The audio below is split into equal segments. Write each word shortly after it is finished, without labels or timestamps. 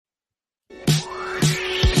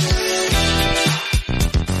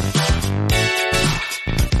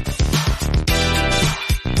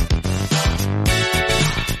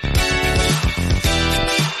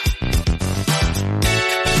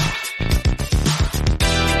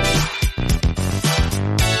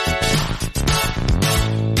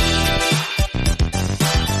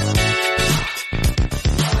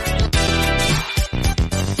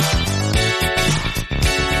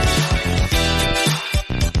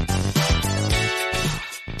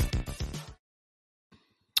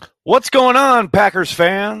What's going on, Packers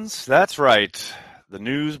fans? That's right. The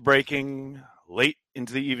news breaking late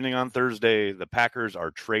into the evening on Thursday. The Packers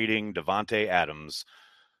are trading Davante Adams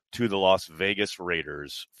to the Las Vegas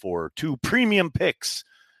Raiders for 2 premium picks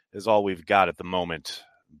is all we've got at the moment,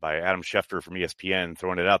 by Adam Schefter from ESPN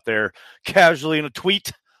throwing it out there casually in a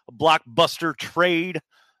tweet. A blockbuster trade.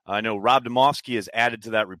 I know Rob Demovsky has added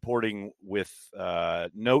to that reporting with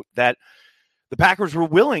note that the Packers were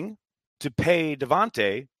willing to pay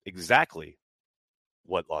Davante exactly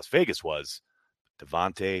what Las Vegas was.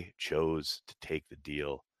 Davante chose to take the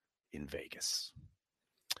deal in Vegas.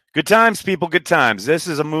 Good times, people, good times. This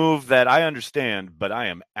is a move that I understand, but I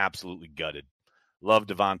am absolutely gutted. Love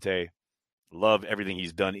Davante. Love everything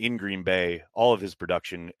he's done in Green Bay, all of his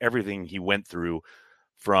production, everything he went through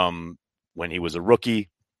from when he was a rookie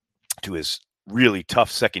to his really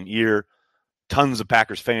tough second year. Tons of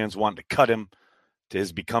Packers fans wanted to cut him, to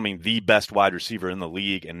his becoming the best wide receiver in the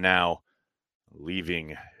league, and now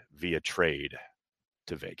leaving via trade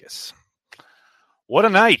to Vegas. What a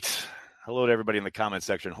night. Hello to everybody in the comment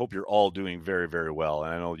section. Hope you're all doing very, very well.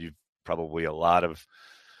 And I know you've probably a lot of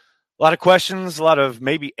questions, a lot of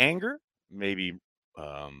maybe anger, maybe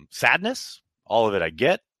sadness. All of it I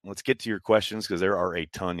get. Let's get to your questions because there are a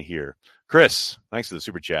ton here. Chris, thanks for the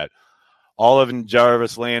super chat. Olive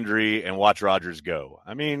Jarvis Landry and watch Rodgers go.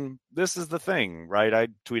 I mean, this is the thing, right? I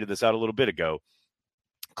tweeted this out a little bit ago.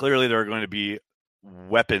 Clearly, there are going to be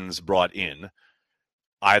weapons brought in,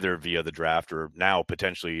 either via the draft or now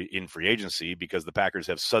potentially in free agency, because the Packers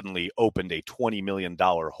have suddenly opened a $20 million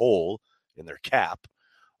hole in their cap.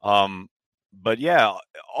 But yeah,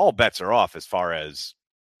 all bets are off as far as,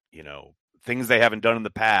 things they haven't done in the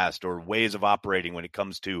past or ways of operating when it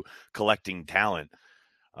comes to collecting talent.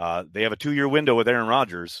 They have a 2-year window with Aaron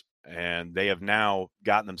Rodgers, and they have now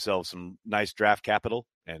gotten themselves some nice draft capital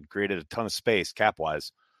and created a ton of space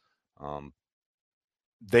cap-wise.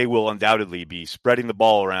 They will undoubtedly be spreading the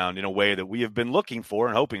ball around in a way that we have been looking for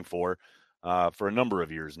and hoping for a number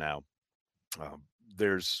of years now.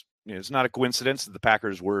 It's not a coincidence that the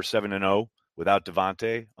Packers were 7-0 without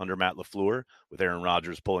Davante under Matt LaFleur, with Aaron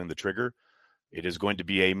Rodgers pulling the trigger. It is going to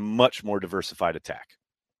be a much more diversified attack.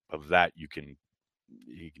 Of that, you can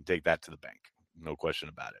take that to the bank. No question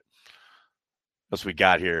about it. What else we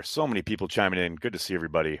got here? So many people chiming in. Good to see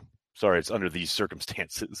everybody. Sorry, it's under these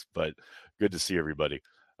circumstances, but good to see everybody.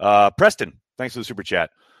 Preston, thanks for the super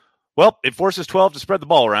chat. Well, it forces 12 to spread the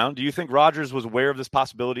ball around. Do you think Rodgers was aware of this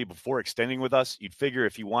possibility before extending with us? You'd figure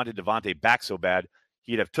if he wanted Davante back so bad,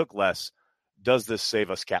 he'd have took less. Does this save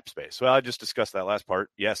us cap space? Well, I just discussed that last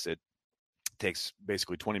part. Yes, it takes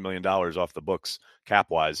basically $20 million off the books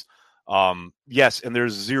cap-wise. Yes, and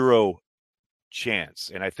there's zero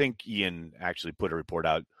chance. And I think Ian actually put a report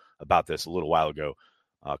out about this a little while ago,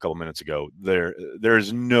 a couple minutes ago.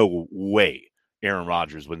 There's no way Aaron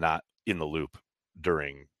Rodgers was not in the loop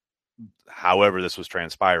during however this was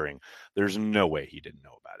transpiring. There's no way he didn't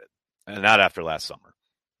know about it. And not after last summer.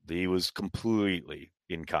 He was completely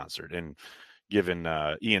in concert. And given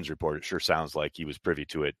Ian's report, it sure sounds like he was privy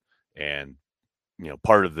to it and,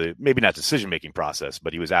 part of the, maybe not decision-making process,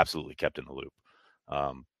 but he was absolutely kept in the loop.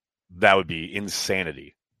 That would be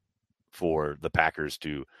insanity for the Packers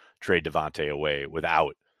to trade Davante away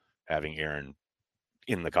without having Aaron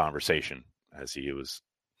in the conversation, as he was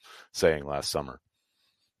saying last summer.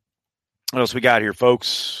 What else we got here,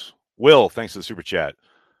 folks? Will, thanks for the super chat.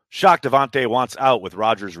 Shocked Davante wants out with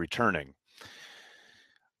Rodgers returning.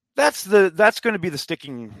 That's going to be the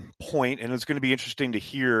sticking point, and it's going to be interesting to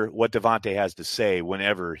hear what Davante has to say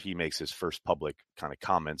whenever he makes his first public kind of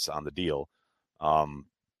comments on the deal.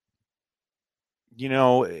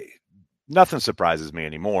 Nothing surprises me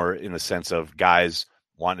anymore in the sense of guys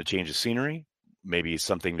wanting to change the scenery, maybe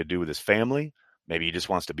something to do with his family. Maybe he just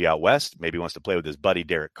wants to be out west. Maybe he wants to play with his buddy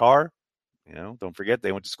Derek Carr. Don't forget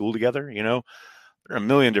they went to school together. There are a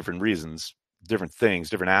million different reasons, different things,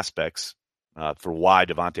 different aspects for why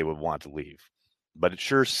Davante would want to leave. But it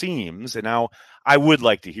sure seems, and now I would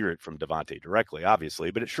like to hear it from Davante directly,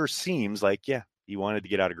 obviously, but it sure seems like, yeah, he wanted to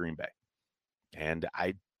get out of Green Bay. And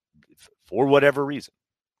for whatever reason,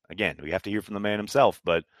 again, we have to hear from the man himself,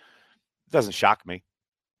 but it doesn't shock me.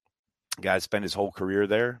 The guy spent his whole career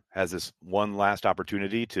there, has this one last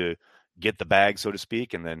opportunity to get the bag, so to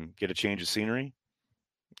speak, and then get a change of scenery.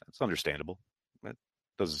 That's understandable. That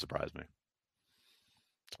doesn't surprise me.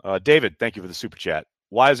 David, thank you for the super chat.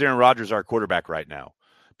 Why is Aaron Rodgers our quarterback right now?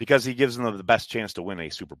 Because he gives them the best chance to win a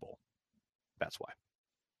Super Bowl. That's why.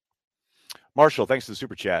 Marshall, thanks for the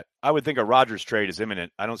super chat. I would think a Rodgers trade is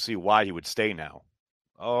imminent. I don't see why he would stay now.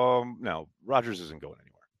 No, Rodgers isn't going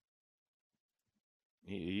anywhere.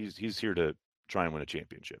 He's here to try and win a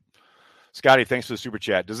championship. Scotty, thanks for the super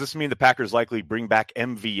chat. Does this mean the Packers likely bring back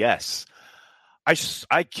MVS?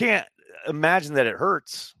 I can't imagine that it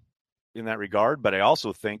hurts in that regard, but I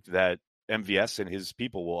also think that MVS and his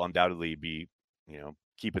people will undoubtedly be,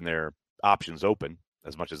 keeping their options open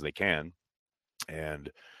as much as they can.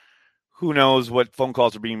 And who knows what phone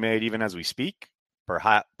calls are being made even as we speak.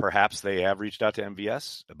 Perhaps they have reached out to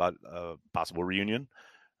MVS about a possible reunion.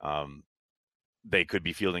 They could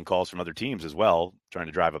be fielding calls from other teams as well, trying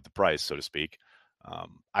to drive up the price, so to speak.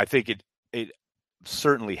 I think it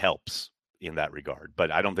certainly helps in that regard,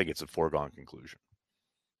 but I don't think it's a foregone conclusion.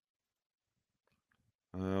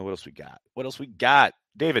 What else we got?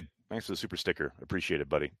 David, thanks for the super sticker. Appreciate it,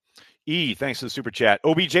 buddy. E, thanks for the super chat.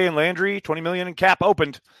 OBJ and Landry, $20 million in cap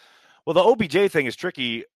opened. Well, the OBJ thing is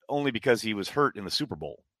tricky only because he was hurt in the Super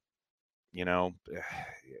Bowl.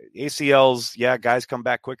 ACLs, yeah, guys come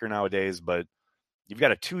back quicker nowadays, but you've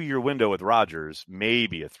got a 2-year window with Rodgers,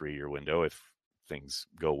 maybe a 3-year window if things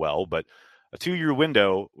go well, but a 2-year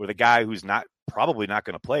window with a guy who's probably not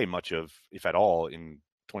going to play much of, if at all, in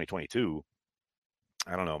 2022.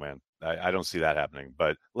 I don't know, man. I don't see that happening.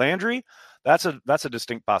 But Landry, that's a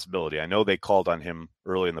distinct possibility. I know they called on him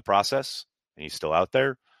early in the process, and he's still out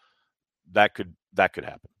there. That could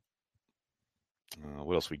happen.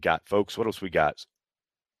 What else we got, folks? What else we got?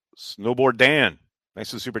 Snowboard Dan, thanks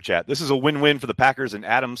for the super chat. This is a win-win for the Packers and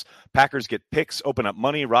Adams. Packers get picks, open up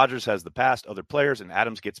money. Rodgers has the past, other players, and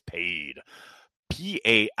Adams gets paid.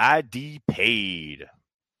 PAID, paid.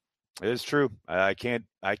 It is true. I can't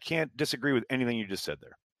disagree with anything you just said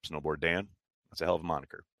there, Snowboard Dan. That's a hell of a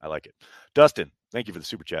moniker. I like it. Dustin, thank you for the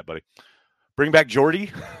super chat, buddy. Bring back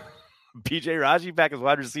Jordy. PJ Raji back as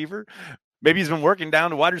wide receiver. Maybe he's been working down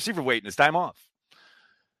to wide receiver weight in his time off.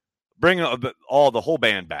 Bring the whole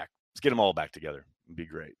band back. Let's get them all back together. It'd be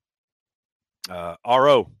great.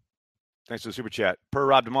 RO, thanks for the super chat. Per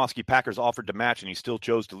Rob Domofsky, Packers offered to match and he still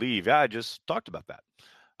chose to leave. Yeah, I just talked about that.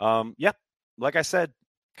 Like I said,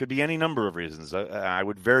 could be any number of reasons. I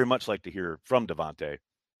would very much like to hear from Davante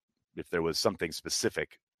if there was something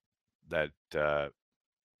specific that kind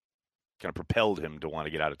of propelled him to want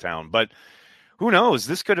to get out of town. But who knows?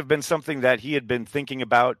 This could have been something that he had been thinking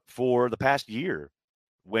about for the past year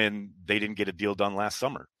when they didn't get a deal done last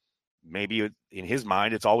summer. Maybe in his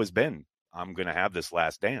mind, it's always been, I'm going to have this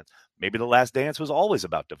last dance. Maybe the last dance was always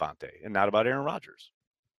about Davante and not about Aaron Rodgers.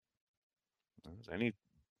 There's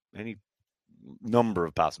any number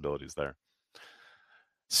of possibilities there.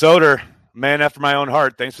 Soder, man after my own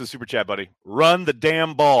heart. Thanks for the super chat, buddy. Run the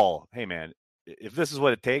damn ball. Hey, man, if this is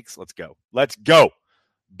what it takes, let's go. Let's go.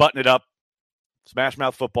 Button it up. Smash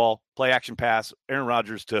mouth football. Play action pass. Aaron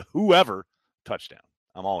Rodgers to whoever. Touchdown.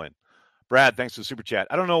 I'm all in. Brad, thanks for the super chat.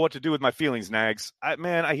 I don't know what to do with my feelings, Nags.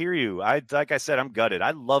 I hear you. Like I said, I'm gutted.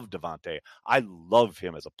 I love Davante. I love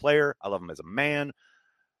him as a player. I love him as a man.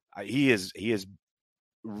 He is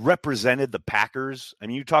represented the Packers. I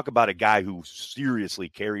mean, you talk about a guy who seriously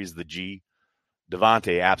carries the G.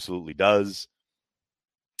 Davante absolutely does.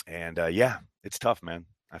 And it's tough, man.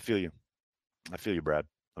 I feel you, Brad.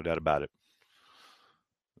 No doubt about it.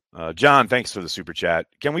 John, thanks for the super chat.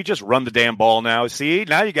 Can we just run the damn ball now? See,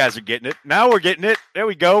 now you guys are getting it. Now we're getting it. There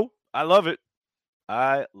we go. I love it.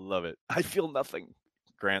 I feel nothing.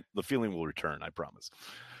 Grant, the feeling will return, I promise.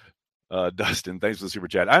 Dustin, thanks for the super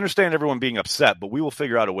chat. I understand everyone being upset, but we will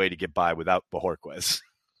figure out a way to get by without Bojorquez.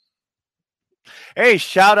 Hey,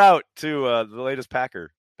 shout out to the latest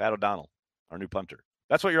Packer, Pat O'Donnell, our new punter.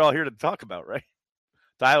 That's what you're all here to talk about, right?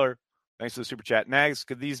 Tyler, thanks for the super chat. Nags,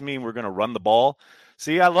 could these mean we're going to run the ball?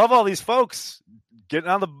 See, I love all these folks getting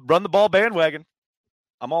on the run the ball bandwagon.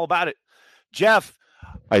 I'm all about it. Jeff,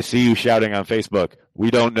 I see you shouting on Facebook. We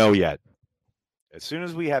don't know yet. As soon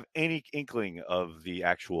as we have any inkling of the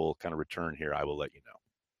actual kind of return here, I will let you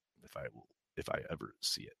know if I ever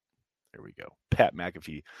see it. There we go. Pat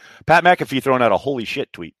McAfee throwing out a holy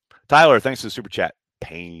shit tweet. Tyler, thanks for the super chat.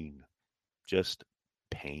 Pain. Just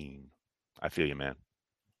pain. I feel you, man.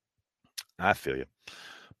 I feel you.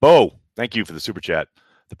 Bo, thank you for the super chat.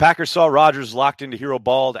 The Packers saw Rodgers locked into hero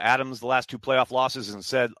ball to Adams the last 2 playoff losses and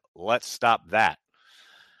said, let's stop that.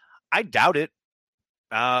 I doubt it.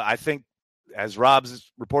 I think, as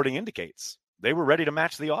Rob's reporting indicates, they were ready to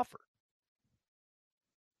match the offer.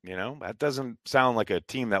 That doesn't sound like a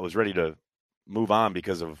team that was ready to move on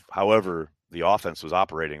because of however the offense was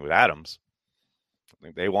operating with Adams. I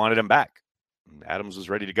think they wanted him back. Adams was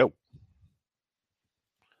ready to go.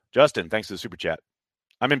 Justin, thanks for the super chat.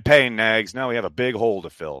 I'm in pain, Nags. Now we have a big hole to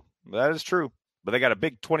fill. That is true. But they got a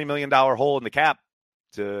big $20 million hole in the cap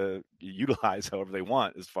to utilize however they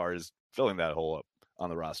want as far as filling that hole up on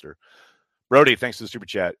the roster. Brody, thanks for the super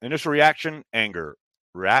chat. Initial reaction, anger.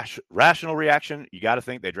 Rational reaction, you got to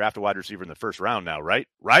think they draft a wide receiver in the first round now, right?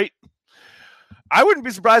 Right? I wouldn't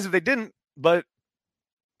be surprised if they didn't, but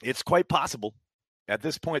it's quite possible. At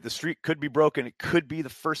this point, the streak could be broken. It could be the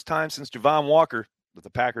first time since Javon Walker that the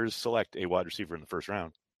Packers select a wide receiver in the first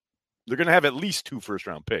round. They're going to have at least 2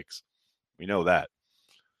 first-round picks. We know that.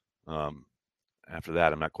 After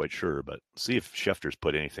that, I'm not quite sure, but see if Schefter's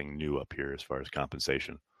put anything new up here as far as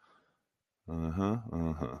compensation.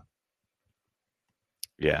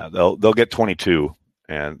 Yeah, they'll get 22,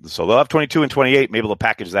 and so they'll have 22 and 28. Maybe they'll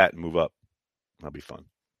package that and move up. That'll be fun.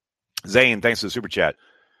 Zane, thanks for the super chat.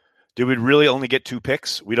 Did we really only get 2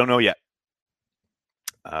 picks? We don't know yet.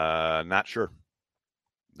 Not sure.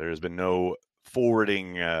 There's been no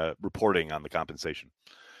forwarding reporting on the compensation.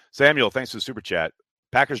 Samuel, thanks for the super chat.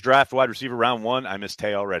 Packers draft wide receiver round 1. I missed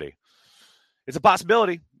Tay already. It's a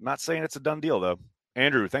possibility. I'm not saying it's a done deal, though.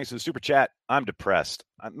 Andrew, thanks for the super chat. I'm depressed.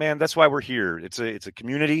 Man, that's why we're here. It's a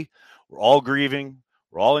community. We're all grieving.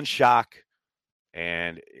 We're all in shock.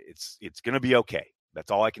 And it's going to be okay. That's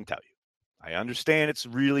all I can tell you. I understand it's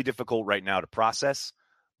really difficult right now to process,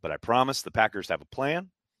 but I promise the Packers have a plan.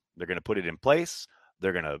 They're going to put it in place.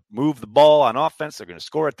 They're going to move the ball on offense. They're going to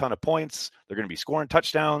score a ton of points. They're going to be scoring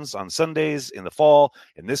touchdowns on Sundays in the fall,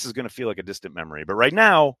 and this is going to feel like a distant memory. But right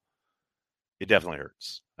now, it definitely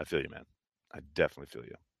hurts. I feel you, man. I definitely feel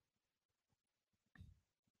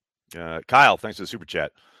you. Kyle, thanks for the super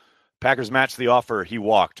chat. Packers matched the offer. He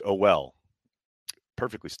walked. Oh, well.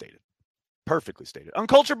 Perfectly stated. Perfectly stated.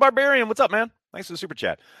 Uncultured Barbarian, what's up, man? Thanks for the super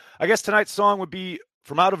chat. I guess tonight's song would be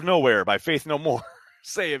From Out of Nowhere by Faith No More.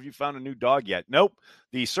 Say, have you found a new dog yet? Nope.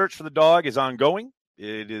 The search for the dog is ongoing.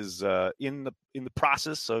 It is in the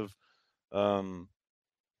process of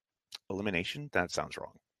elimination. That sounds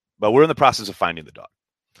wrong. But we're in the process of finding the dog.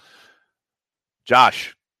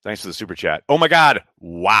 Josh, thanks for the super chat. Oh, my God.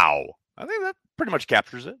 Wow. I think that pretty much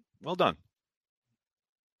captures it. Well done.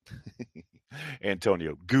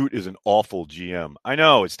 Antonio, Goot is an awful GM. I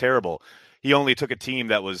know, it's terrible. He only took a team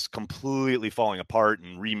that was completely falling apart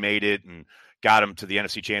and remade it and got him to the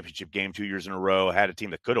NFC Championship game 2 years in a row, had a team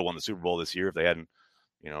that could have won the Super Bowl this year if they hadn't,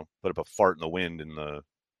 put up a fart in the wind in the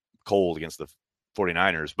cold against the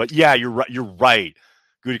 49ers. But yeah, you're right.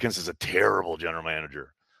 Gutekunst is a terrible general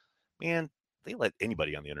manager. Man, they let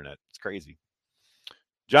anybody on the internet. It's crazy.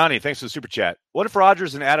 Johnny, thanks for the super chat. What if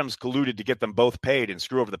Rodgers and Adams colluded to get them both paid and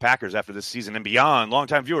screw over the Packers after this season and beyond?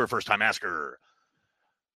 Longtime viewer, first-time asker.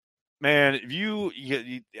 Man,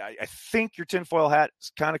 if I think your tinfoil hat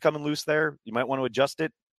is kind of coming loose there. You might want to adjust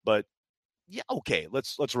it, but yeah, okay,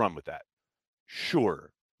 let's run with that.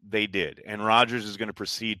 Sure, they did, and Rodgers is going to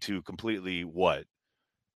proceed to completely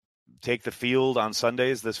take the field on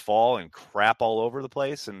Sundays this fall and crap all over the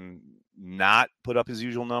place and not put up his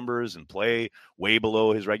usual numbers and play way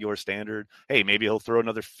below his regular standard. Hey, maybe he'll throw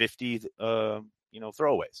another 50,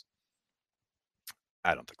 throwaways.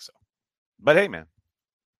 I don't think so. But hey, man,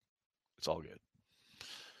 it's all good.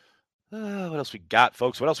 What else we got,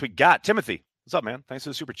 folks? What else we got? Timothy, what's up, man? Thanks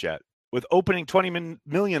for the super chat. With opening $20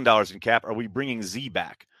 million in cap, are we bringing Z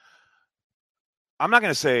back? I'm not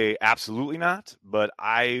going to say absolutely not, but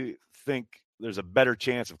I think there's a better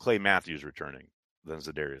chance of Clay Matthews returning than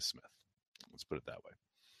Zadarius Smith. Let's put it that way.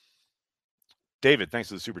 David, thanks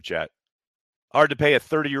for the super chat. Hard to pay a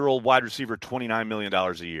 30-year-old wide receiver $29 million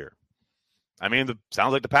a year. I mean,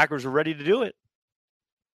 sounds like the Packers are ready to do it.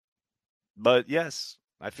 But yes,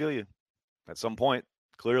 I feel you. At some point,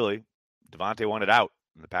 clearly, Davante wanted out,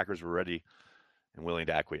 and the Packers were ready and willing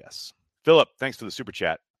to acquiesce. Philip, thanks for the super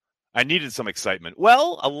chat. I needed some excitement.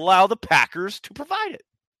 Well, allow the Packers to provide it.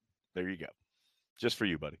 There you go. Just for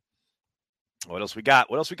you, buddy. What else we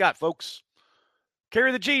got? What else we got, folks?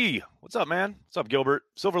 Carry the G. What's up, man? What's up, Gilbert?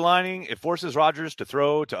 Silver lining, it forces Rodgers to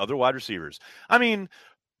throw to other wide receivers. I mean,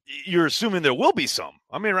 you're assuming there will be some.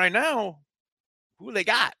 I mean, right now, who they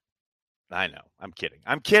got? I know. I'm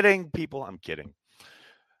kidding, people. I'm kidding.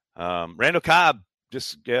 Randall Cobb,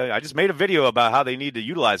 I just made a video about how they need to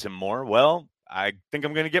utilize him more. Well, I think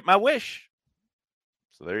I'm going to get my wish.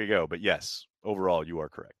 So there you go. But yes, overall, you are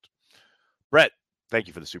correct. Brett, thank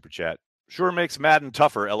you for the super chat. Sure makes Madden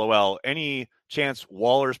tougher, LOL. Any chance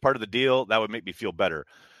Waller's part of the deal? That would make me feel better.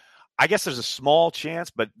 I guess there's a small chance,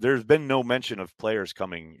 but there's been no mention of players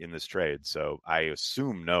coming in this trade. So I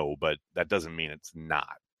assume no, but that doesn't mean it's not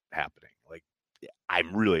happening. Like, I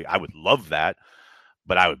would love that,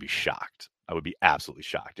 but I would be shocked. I would be absolutely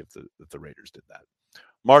shocked if the Raiders did that.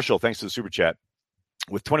 Marshall, thanks to the super chat.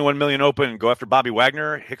 With 21 million open, go after Bobby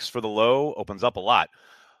Wagner. Hicks for the low opens up a lot.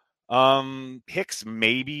 Hicks,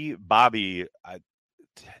 maybe. Bobby,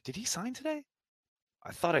 did he sign today?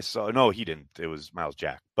 I thought I saw. No, he didn't. It was Miles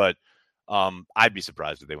Jack. But I'd be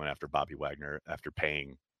surprised if they went after Bobby Wagner after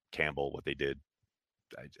paying Campbell what they did.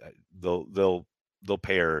 They'll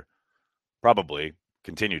pair, probably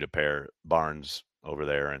continue to pair Barnes over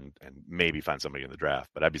there and maybe find somebody in the draft.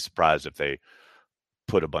 But I'd be surprised if they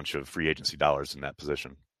put a bunch of free agency dollars in that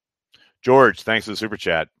position. George, thanks for the super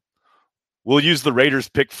chat. We'll use the Raiders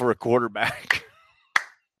pick for a quarterback.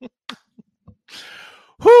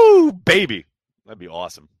 Whoo, baby. That'd be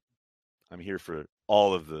awesome. I'm here for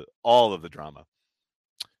all of the drama.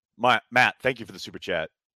 Matt, thank you for the super chat.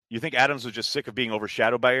 You think Adams was just sick of being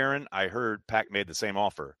overshadowed by Aaron? I heard Pack made the same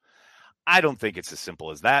offer. I don't think it's as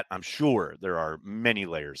simple as that. I'm sure there are many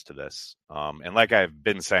layers to this. And like I've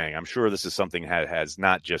been saying, I'm sure this is something that has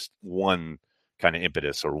not just one kind of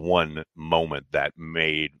impetus or one moment that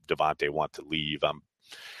made Davante want to leave. I'm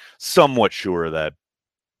somewhat sure that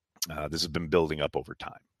this has been building up over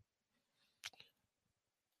time.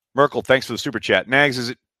 Merkel, thanks for the super chat. Nags, is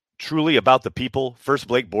it truly about the people? First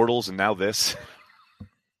Blake Bortles and now this?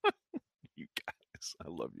 You guys. I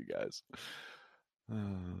love you guys.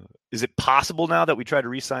 Is it possible now that we try to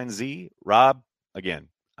re-sign Z? Rob, again,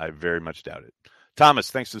 I very much doubt it.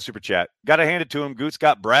 Thomas, thanks for the super chat. Got to hand it to him. Goots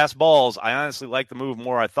got brass balls. I honestly like the move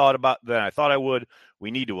more than I thought I would.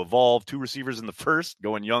 We need to evolve. 2 receivers in the first.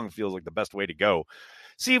 Going young feels like the best way to go.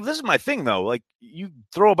 See, this is my thing, though. Like, you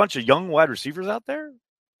throw a bunch of young wide receivers out there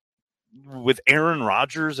with Aaron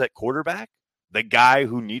Rodgers at quarterback, the guy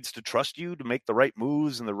who needs to trust you to make the right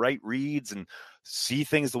moves and the right reads and see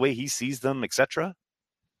things the way he sees them, etc.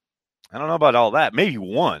 I don't know about all that. Maybe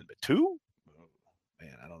 1, but 2? Oh,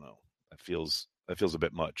 man, I don't know. That feels a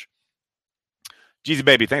bit much. Jeezy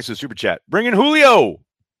Baby, thanks for the super chat. Bring in Julio.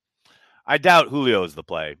 I doubt Julio is the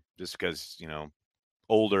play just because,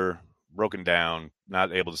 older, broken down,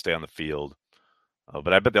 not able to stay on the field.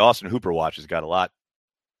 But I bet the Austin Hooper watch has got a lot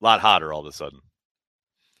hotter all of a sudden.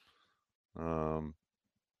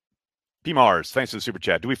 P. Mars, thanks for the super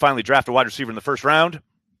chat. Do we finally draft a wide receiver in the first round?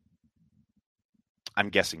 I'm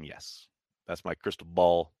guessing yes. That's my crystal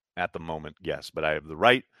ball at the moment, yes. But I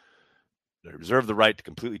reserve the right to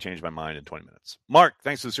completely change my mind in 20 minutes. Mark,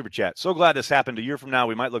 thanks for the super chat. So glad this happened. A year from now,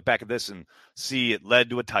 we might look back at this and see it led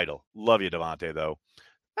to a title. Love you, Davante, though.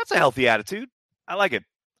 That's a healthy attitude. I like it.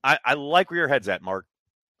 I like where your head's at, Mark.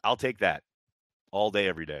 I'll take that all day,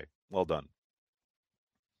 every day. Well done.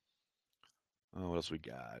 Oh, what else we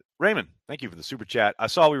got? Raymond, thank you for the super chat. I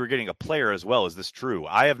saw we were getting a player as well. Is this true?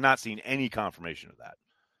 I have not seen any confirmation of that.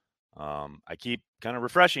 I keep kind of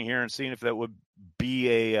refreshing here and seeing if that would be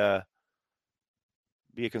a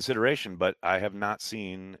consideration, but I have not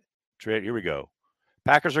seen trade. Here we go.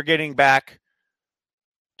 Packers are getting back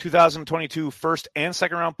 2022 first and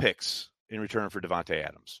second round picks in return for Davante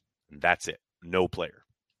Adams. And that's it. No player.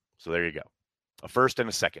 So there you go. A first and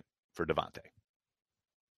a second for Davante.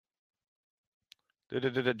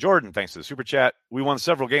 Jordan, thanks to the super chat. We won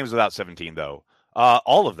several games without 17, though.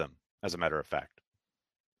 All of them, as a matter of fact.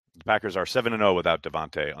 The Packers are 7-0 without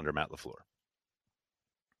Davante under Matt LaFleur.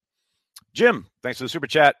 Jim, thanks for the super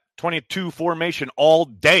chat. 22 formation all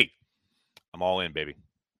day. I'm all in, baby.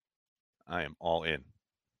 I am all in.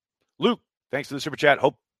 Luke, thanks for the super chat.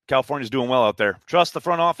 Hope California's doing well out there. Trust the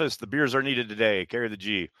front office. The beers are needed today. Carry the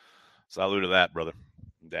G. Salute to that, brother.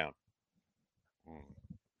 I'm down.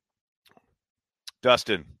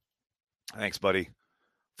 Dustin, thanks, buddy.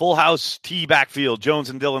 Full house, T backfield.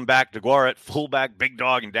 Jones and Dillon back. DeGuara at fullback. Big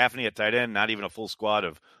Dog and Daphne at tight end. Not even a full squad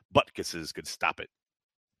of buttkisses could stop it.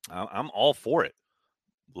 I'm all for it.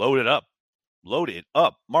 Load it up. Load it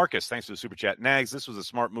up. Marcus, thanks for the super chat. Nags, this was a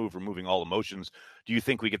smart move, removing all emotions. Do you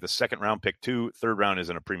think we get the second round pick too? Third round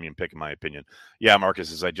isn't a premium pick, in my opinion. Yeah,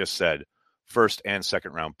 Marcus, as I just said, first and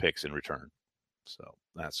second round picks in return. So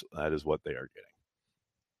that is what they are getting.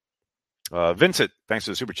 Vincent, thanks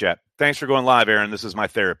for the super chat. Thanks for going live, Aaron. This is my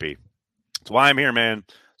therapy. That's why I'm here, man.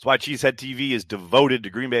 That's why Cheesehead TV is devoted to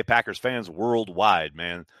Green Bay Packers fans worldwide,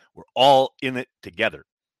 man. We're all in it together.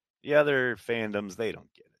 The other fandoms, they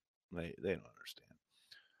don't get it. They don't understand.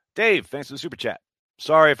 Dave, thanks for the super chat.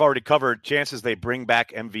 Sorry if I already covered chances they bring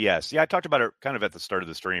back MVS. Yeah, I talked about it kind of at the start of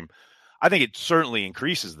the stream. I think it certainly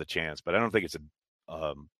increases the chance, but I don't think it's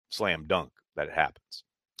a slam dunk that it happens.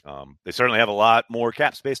 They certainly have a lot more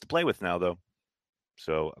cap space to play with now, though.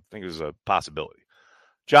 So I think there's a possibility.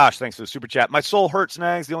 Josh, thanks for the super chat. My soul hurts,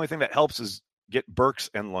 Nags. The only thing that helps is get Burks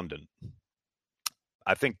and London.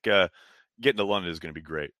 I think getting to London is going to be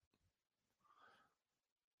great.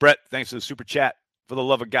 Brett, thanks for the super chat. For the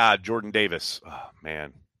love of God, Jordan Davis. Oh,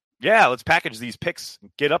 man. Yeah, let's package these picks and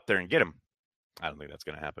get up there and get him. I don't think that's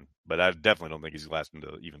going to happen, but I definitely don't think he's lasting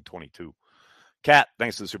to even 22. Cat,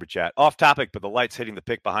 thanks to the super chat. Off topic, but the lights hitting the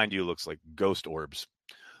pick behind you looks like ghost orbs.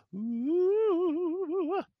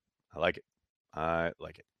 Ooh, I like it. I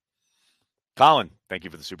like it. Colin, thank you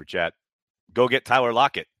for the super chat. Go get Tyler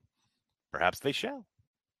Lockett. Perhaps they shall.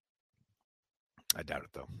 I doubt it,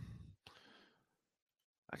 though.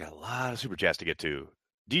 I got a lot of super chats to get to.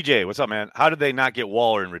 DJ, what's up, man? How did they not get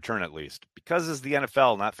Waller in return at least? Because it's the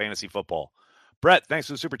NFL, not fantasy football. Brett, thanks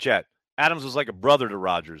for the super chat. Adams was like a brother to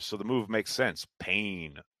Rodgers, so the move makes sense.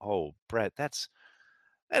 Pain. Oh, Brett, that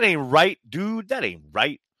ain't right, dude. That ain't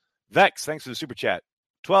right. Vex, thanks for the super chat.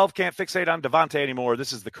 12 can't fixate on Davante anymore.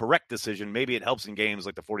 This is the correct decision. Maybe it helps in games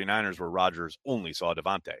like the 49ers where Rodgers only saw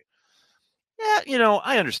Davante. Yeah,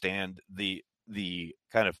 I understand the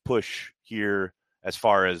kind of push here as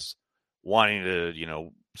far as wanting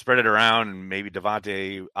to, spread it around and maybe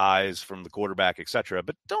Davante eyes from the quarterback, etc.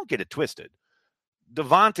 But don't get it twisted.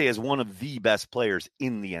 Davante is one of the best players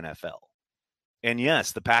in the NFL. And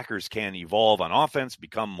yes, the Packers can evolve on offense,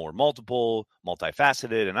 become more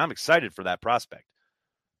multifaceted, and I'm excited for that prospect.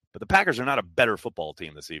 But the Packers are not a better football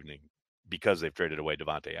team this evening because they've traded away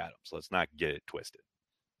Davante Adams. Let's not get it twisted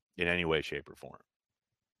in any way, shape, or form.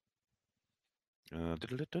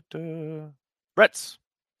 Brett's,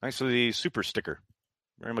 thanks for the super sticker.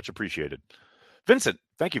 Very much appreciated. Vincent,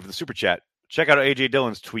 thank you for the super chat. Check out AJ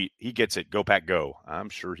Dillon's tweet. He gets it. Go Pack Go. I'm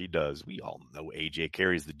sure he does. We all know AJ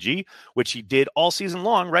carries the G, which he did all season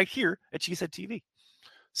long right here at Cheesehead TV.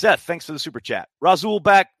 Seth, thanks for the super chat. Razul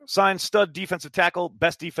back, signed stud defensive tackle,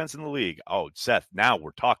 best defense in the league. Oh, Seth, now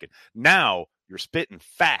we're talking. Now you're spitting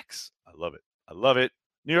facts. I love it. I love it.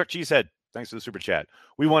 New York Cheesehead, thanks for the super chat.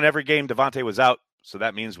 We won every game Davante was out, so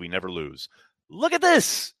that means we never lose. Look at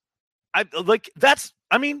this.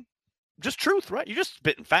 Just truth, right? You're just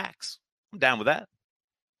spitting facts. I'm down with that.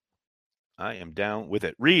 I am down with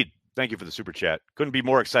it. Reed, thank you for the super chat. Couldn't be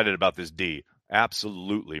more excited about this D.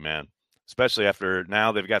 Absolutely, man. Especially after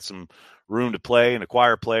now they've got some room to play and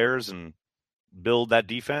acquire players and build that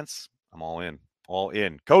defense. I'm all in. All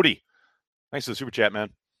in. Cody, thanks for the super chat,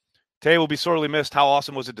 man. Tay will be sorely missed. How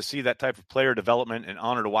awesome was it to see that type of player development, and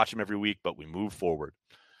honor to watch him every week, but we move forward.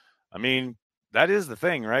 I mean, that is the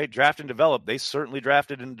thing, right? Draft and develop. They certainly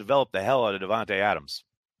drafted and developed the hell out of Davante Adams.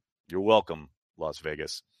 You're welcome, Las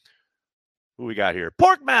Vegas. Who we got here?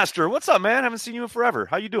 Porkmaster, what's up, man? Haven't seen you in forever.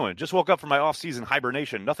 How you doing? Just woke up from my off-season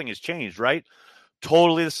hibernation. Nothing has changed, right?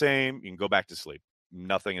 Totally the same. You can go back to sleep.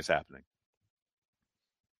 Nothing is happening.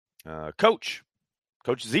 Coach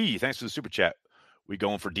Z, thanks for the super chat. We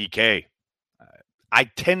going for DK. I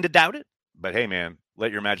tend to doubt it, but hey, man,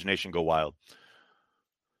 let your imagination go wild.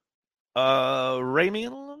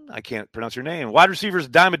 Ramian, I can't pronounce your name. Wide receivers,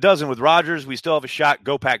 dime a dozen with Rodgers. We still have a shot.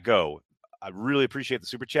 Go Pack Go. I really appreciate the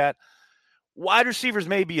super chat. Wide receivers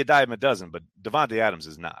may be a dime a dozen, but Davante Adams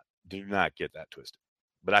is not. Do not get that twisted.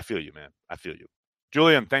 But I feel you, man. I feel you.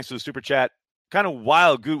 Julian, thanks for the super chat. Kind of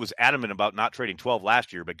wild Goot was adamant about not trading 12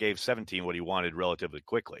 last year, but gave 17 what he wanted relatively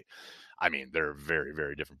quickly. I mean, they're very,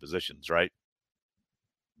 very different positions, right?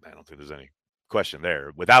 I don't think there's any question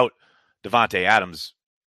there. Without Davante Adams,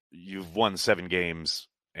 you've won 7 games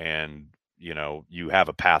and, you have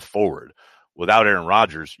a path forward. Without Aaron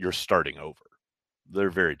Rodgers, you're starting over. They're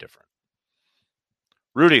very different.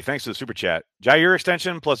 Rudy, thanks for the super chat. Jair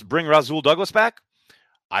extension plus bring Rasul Douglas back?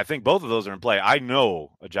 I think both of those are in play. I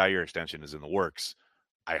know a Jair extension is in the works.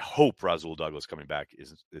 I hope Rasul Douglas coming back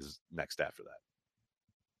is next after that.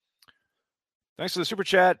 Thanks for the super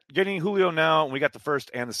chat. Getting Julio now, and we got the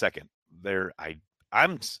first and the second.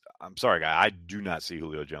 I'm sorry, guy. I do not see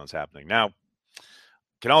Julio Jones happening. Now,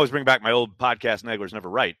 can always bring back my old podcast, Nagler's Never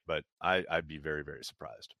Right, but I'd be very, very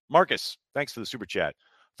surprised. Marcus, thanks for the super chat.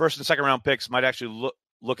 First and second round picks might actually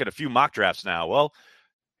look at a few mock drafts now. Well,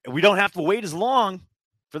 we don't have to wait as long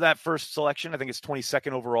for that first selection. I think it's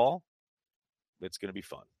 22nd overall. It's going to be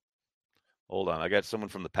fun. Hold on. I got someone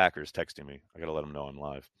from the Packers texting me. I got to let them know I'm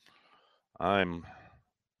live. I'm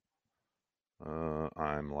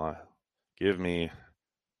live. Give me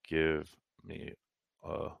a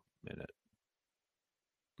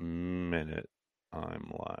minute.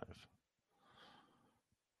 I'm live.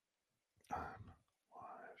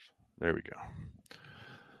 There we go.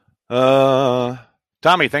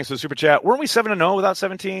 Tommy, thanks for the super chat. Weren't we 7-0 without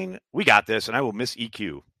 17? We got this, and I will miss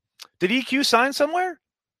EQ. Did EQ sign somewhere?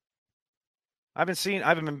 I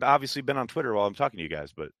haven't obviously been on Twitter while I'm talking to you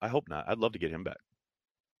guys, but I hope not. I'd love to get him back.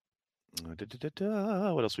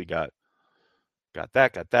 What else we got? Got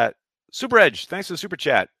that. Super Edge, thanks for the super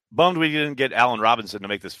chat. Bummed we didn't get Allen Robinson to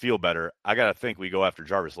make this feel better. I got to think we go after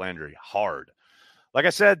Jarvis Landry hard. Like I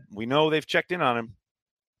said, we know they've checked in on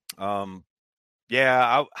him.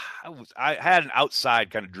 Yeah, I had an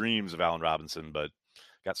outside kind of dreams of Allen Robinson, but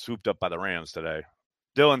got swooped up by the Rams today.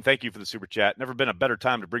 Dylan, thank you for the super chat. Never been a better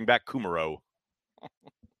time to bring back Kumaro.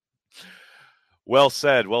 Well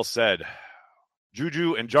said, well said.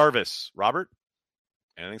 Juju and Jarvis. Robert,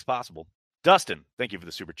 anything's possible. Dustin, thank you for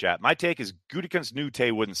the super chat. My take is Gutekunst knew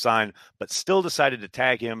Tay wouldn't sign, but still decided to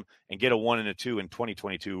tag him and get a 1 and a 2 in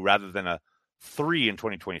 2022 rather than a 3 in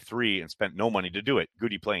 2023 and spent no money to do it.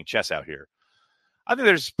 Goody playing chess out here. I think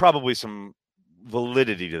there's probably some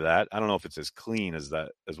validity to that. I don't know if it's as clean as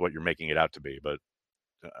what you're making it out to be, but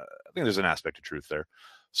I think there's an aspect of truth there.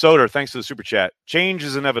 Soder, thanks for the super chat. Change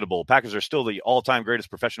is inevitable. Packers are still the all-time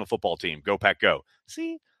greatest professional football team. Go Pack, go.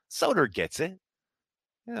 See, Soder gets it.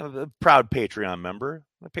 Yeah, the proud Patreon member.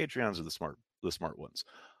 The Patreons are the smart ones.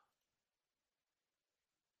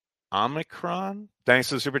 Omicron, thanks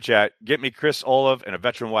to the super chat. Get me Chris Olave and a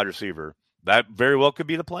veteran wide receiver. That very well could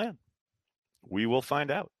be the plan. We will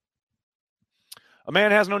find out. A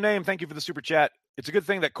man has no name. Thank you for the super chat. It's a good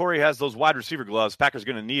thing that Corey has those wide receiver gloves. Packers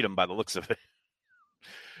going to need them by the looks of it.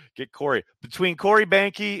 Get Corey. Between Corey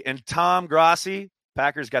Banke and Tom Grassi,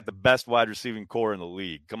 Packers got the best wide receiving core in the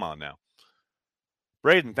league. Come on now.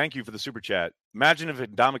 Braden, thank you for the super chat. Imagine if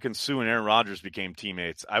Ndamukong Suh and Aaron Rodgers became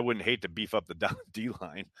teammates. I wouldn't hate to beef up the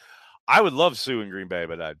D-line. I would love Suh in Green Bay,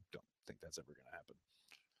 but I don't think that's ever going to happen.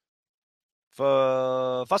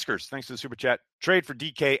 Fuskers, thanks for the super chat. Trade for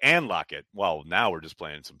DK and Lockett. Well, now we're just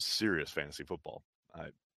playing some serious fantasy football.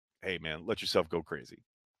 Hey, man, let yourself go crazy.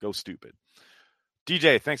 Go stupid.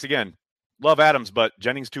 DJ, thanks again. Love Adams, but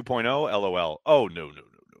Jennings 2.0, LOL. Oh, no.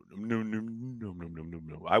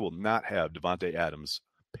 I will not have Davante Adams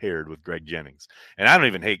paired with Greg Jennings. And I don't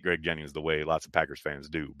even hate Greg Jennings the way lots of Packers fans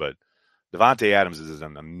do, but Davante Adams is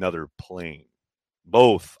on another plane,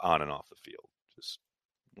 both on and off the field. Just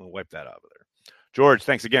we'll wipe that out of there. George,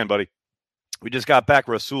 thanks again, buddy. We just got back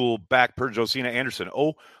Rasul back per Josina Anderson.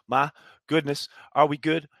 Oh, my goodness. Are we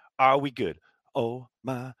good? Are we good? Oh,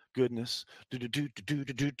 my goodness. Do.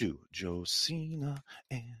 Josina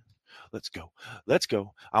and let's go. Let's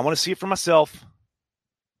go. I want to see it for myself.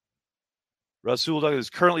 Rasul is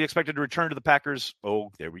currently expected to return to the Packers.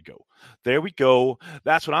 Oh, there we go. There we go.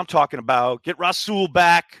 That's what I'm talking about. Get Rasul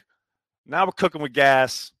back. Now we're cooking with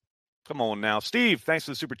gas. Come on now. Steve, thanks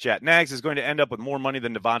for the super chat. Nags is going to end up with more money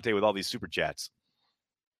than Davante with all these super chats.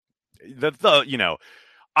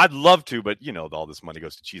 I'd love to, but all this money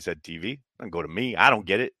goes to Cheesehead TV. Doesn't go to me. I don't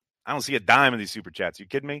get it. I don't see a dime in these super chats. You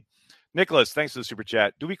kidding me? Nicholas, thanks for the super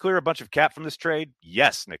chat. Do we clear a bunch of cap from this trade?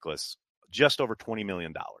 Yes, Nicholas. Just over $20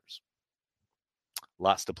 million.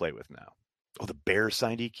 Lots to play with now. Oh, the Bears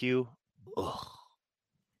signed EQ? Ugh.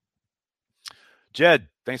 Jed,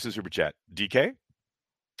 thanks for the super chat. DK?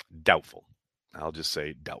 Doubtful. I'll just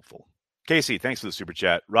say doubtful. Casey, thanks for the super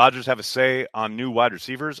chat. Rodgers have a say on new wide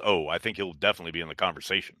receivers? Oh, I think he'll definitely be in the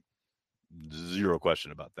conversation. Zero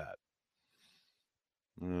question about that.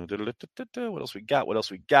 What else we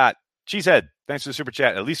got? Cheesehead, thanks for the super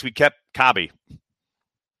chat. At least we kept Cobby.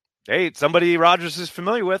 Hey, somebody Rodgers is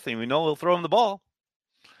familiar with, and we know he'll throw him the ball.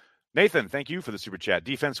 Nathan, thank you for the super chat.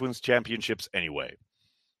 Defense wins championships anyway.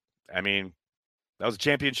 I mean, that was a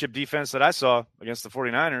championship defense that I saw against the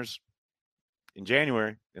 49ers in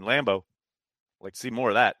January in Lambeau. I'd like to see more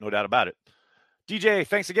of that, no doubt about it. DJ,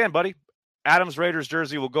 thanks again, buddy. Adams Raiders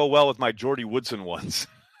jersey will go well with my Jordy Woodson ones.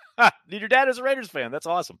 Your dad is a Raiders fan. That's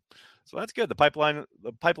awesome. So that's good. The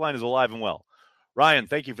pipeline is alive and well. Ryan,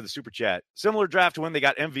 thank you for the super chat. Similar draft to when they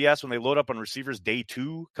got MVS when they load up on receivers day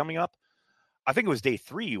 2 coming up. I think it was day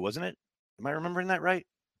 3, wasn't it? Am I remembering that right?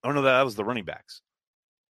 Oh, no, that was the running backs.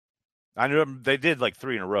 I know they did like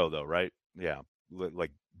 3 in a row, though, right? Yeah,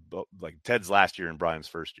 like Ted's last year and Brian's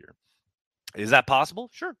first year. Is that possible?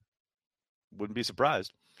 Sure. Wouldn't be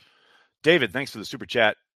surprised. David, thanks for the super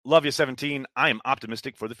chat. Love you, 17. I am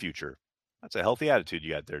optimistic for the future. That's a healthy attitude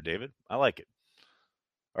you got there, David. I like it.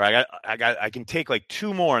 All right, I can take like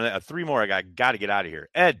 2 more, 3 more. I got to get out of here.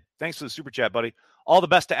 Ed, thanks for the super chat, buddy. All the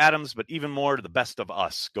best to Adams, but even more to the best of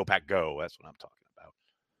us. Go Pack, go. That's what I'm talking about.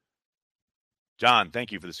 John,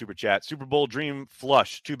 thank you for the super chat. Super Bowl dream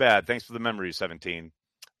flush. Too bad. Thanks for the memories, 17.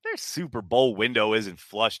 Their Super Bowl window isn't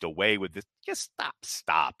flushed away with this. Just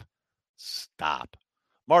stop.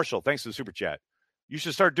 Marshall, thanks for the super chat. You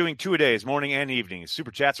should start doing 2-a-days, morning and evening.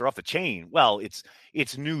 Super chats are off the chain. Well,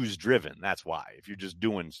 it's news driven. That's why. If you're just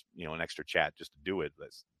doing an extra chat just to do it,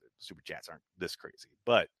 super chats aren't this crazy.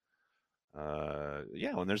 But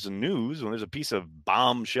when there's when there's a piece of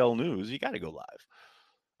bombshell news, you got to go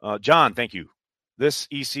live. John, thank you. This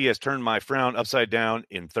EC has turned my frown upside down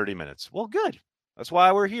in 30 minutes. Well, good. That's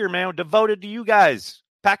why we're here, man. We're devoted to you guys,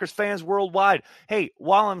 Packers fans worldwide. Hey,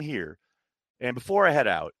 while I'm here, And before I head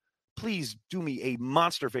out, please do me a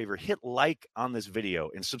monster favor. Hit like on this video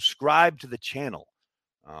and subscribe to the channel.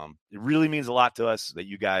 It really means a lot to us that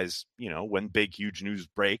you guys, when big, huge news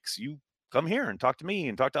breaks, you come here and talk to me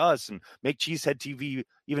and talk to us and make Cheesehead TV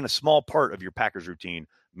even a small part of your Packers routine.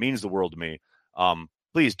 It means the world to me.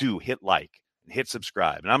 Please do hit like and hit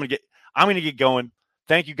subscribe. And I'm gonna get going.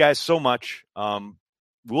 Thank you guys so much.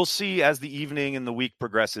 We'll see as the evening and the week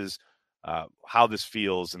progresses how this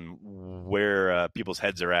feels and where people's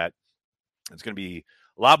heads are at. It's going to be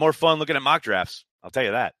a lot more fun looking at mock drafts. I'll tell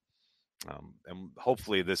you that. And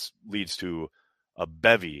hopefully this leads to a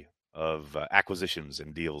bevy of acquisitions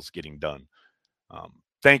and deals getting done.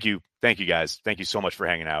 Thank you. Thank you, guys. Thank you so much for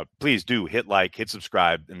hanging out. Please do hit like, hit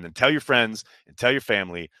subscribe, and then tell your friends and tell your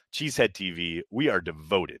family. Cheesehead TV, we are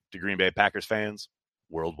devoted to Green Bay Packers fans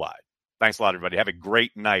worldwide. Thanks a lot, everybody. Have a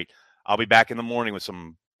great night. I'll be back in the morning with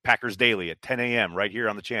some Packers Daily at 10 a.m. right here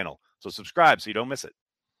on the channel. So subscribe so you don't miss it.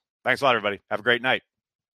 Thanks a lot, everybody. Have a great night.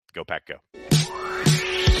 Go Pack Go.